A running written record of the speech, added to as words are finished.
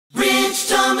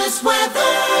Thomas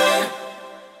Weather.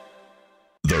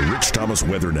 The Rich Thomas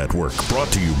Weather Network, brought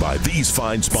to you by these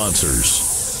fine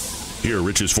sponsors. Hear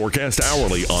Rich's forecast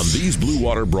hourly on these Blue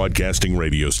Water Broadcasting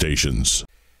radio stations.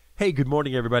 Hey, good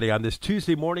morning, everybody. On this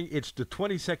Tuesday morning, it's the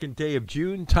 22nd day of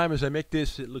June. Time as I make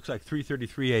this, it looks like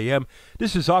 3:33 a.m.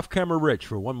 This is Off-Camera Rich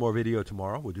for one more video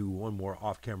tomorrow. We'll do one more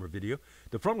off-camera video.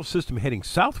 The frontal system heading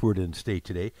southward in the state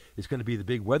today is going to be the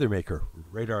big weather maker.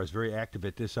 Radar is very active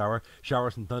at this hour.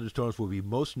 Showers and thunderstorms will be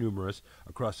most numerous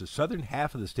across the southern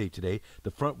half of the state today.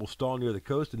 The front will stall near the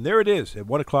coast, and there it is at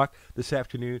 1 o'clock this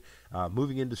afternoon,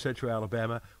 moving into central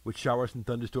Alabama with showers and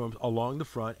thunderstorms along the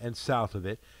front and south of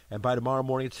it. And by tomorrow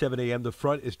morning at 7 a.m., the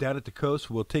front is down at the coast.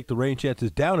 We'll take the rain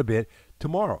chances down a bit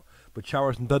tomorrow. But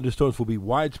showers and thunderstorms will be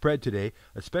widespread today,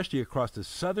 especially across the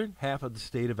southern half of the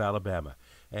state of Alabama.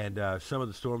 And some of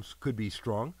the storms could be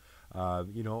strong.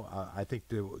 I think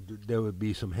there would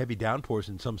be some heavy downpours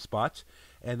in some spots.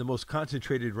 And the most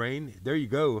concentrated rain, there you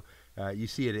go. You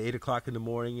see it at 8 o'clock in the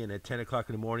morning and at 10 o'clock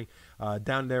in the morning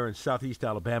down there in southeast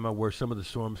Alabama, where some of the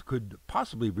storms could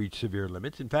possibly reach severe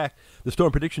limits. In fact, the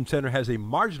Storm Prediction Center has a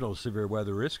marginal severe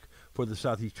weather risk for the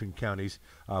southeastern counties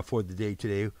for the day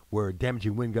today, where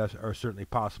damaging wind gusts are certainly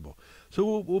possible.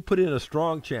 So we'll put in a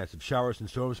strong chance of showers and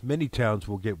storms. Many towns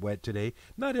will get wet today.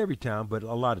 Not every town, but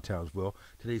a lot of towns will.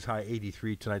 Today's high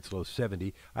 83, tonight's low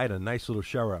 70. I had a nice little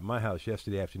shower at my house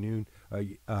yesterday afternoon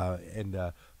and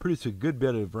produced a good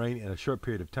bit of rain in a short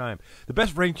period of time. The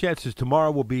best rain chances tomorrow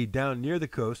will be down near the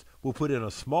coast. We'll put in a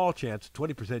small chance,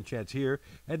 20% chance here,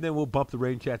 and then we'll bump the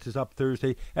rain chances up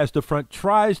Thursday as the front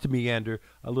tries to meander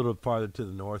a little farther to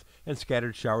the north, and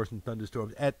scattered showers and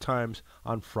thunderstorms at times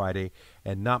on Friday,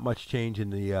 and not much change in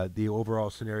the overall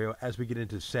scenario as we get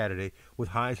into Saturday with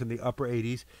highs in the upper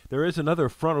 80s. There is another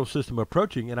frontal system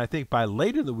approaching, and I think by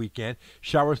later in the weekend,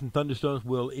 showers and thunderstorms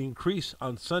will increase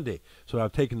on Sunday. So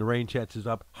I've taken the rain chances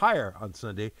up higher on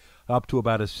Sunday, up to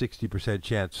about a 60%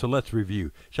 chance. So let's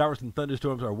review. Showers and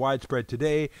thunderstorms are widespread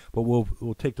today, but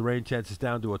we'll take the rain chances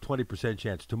down to a 20%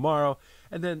 chance tomorrow.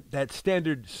 And then that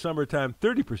standard summertime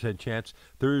 30% chance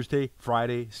Thursday,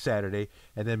 Friday, Saturday,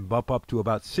 and then bump up to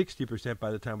about 60%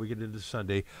 by the time we get into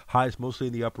Sunday. Highs mostly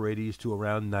in the upper 80s to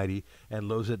around 90, and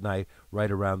lows at night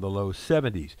right around the low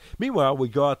 70s. Meanwhile, we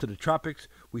go out to the tropics.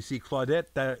 We see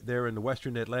Claudette there in the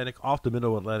western Atlantic off the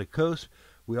middle Atlantic coast.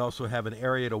 We also have an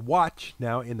area to watch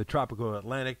now in the tropical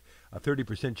Atlantic, a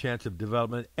 30% chance of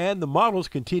development, and the models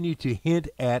continue to hint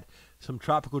at some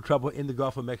tropical trouble in the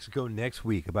Gulf of Mexico next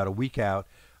week, about a week out,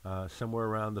 somewhere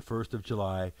around the 1st of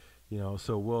July.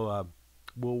 So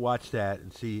we'll watch that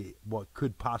and see what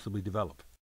could possibly develop.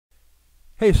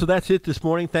 Hey, so that's it this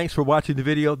morning. Thanks for watching the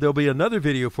video. There'll be another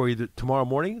video for you tomorrow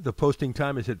morning. The posting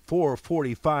time is at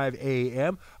 4:45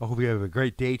 a.m. I hope you have a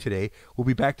great day today. We'll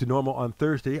be back to normal on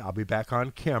Thursday. I'll be back on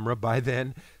camera by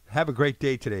then. Have a great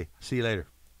day today. See you later.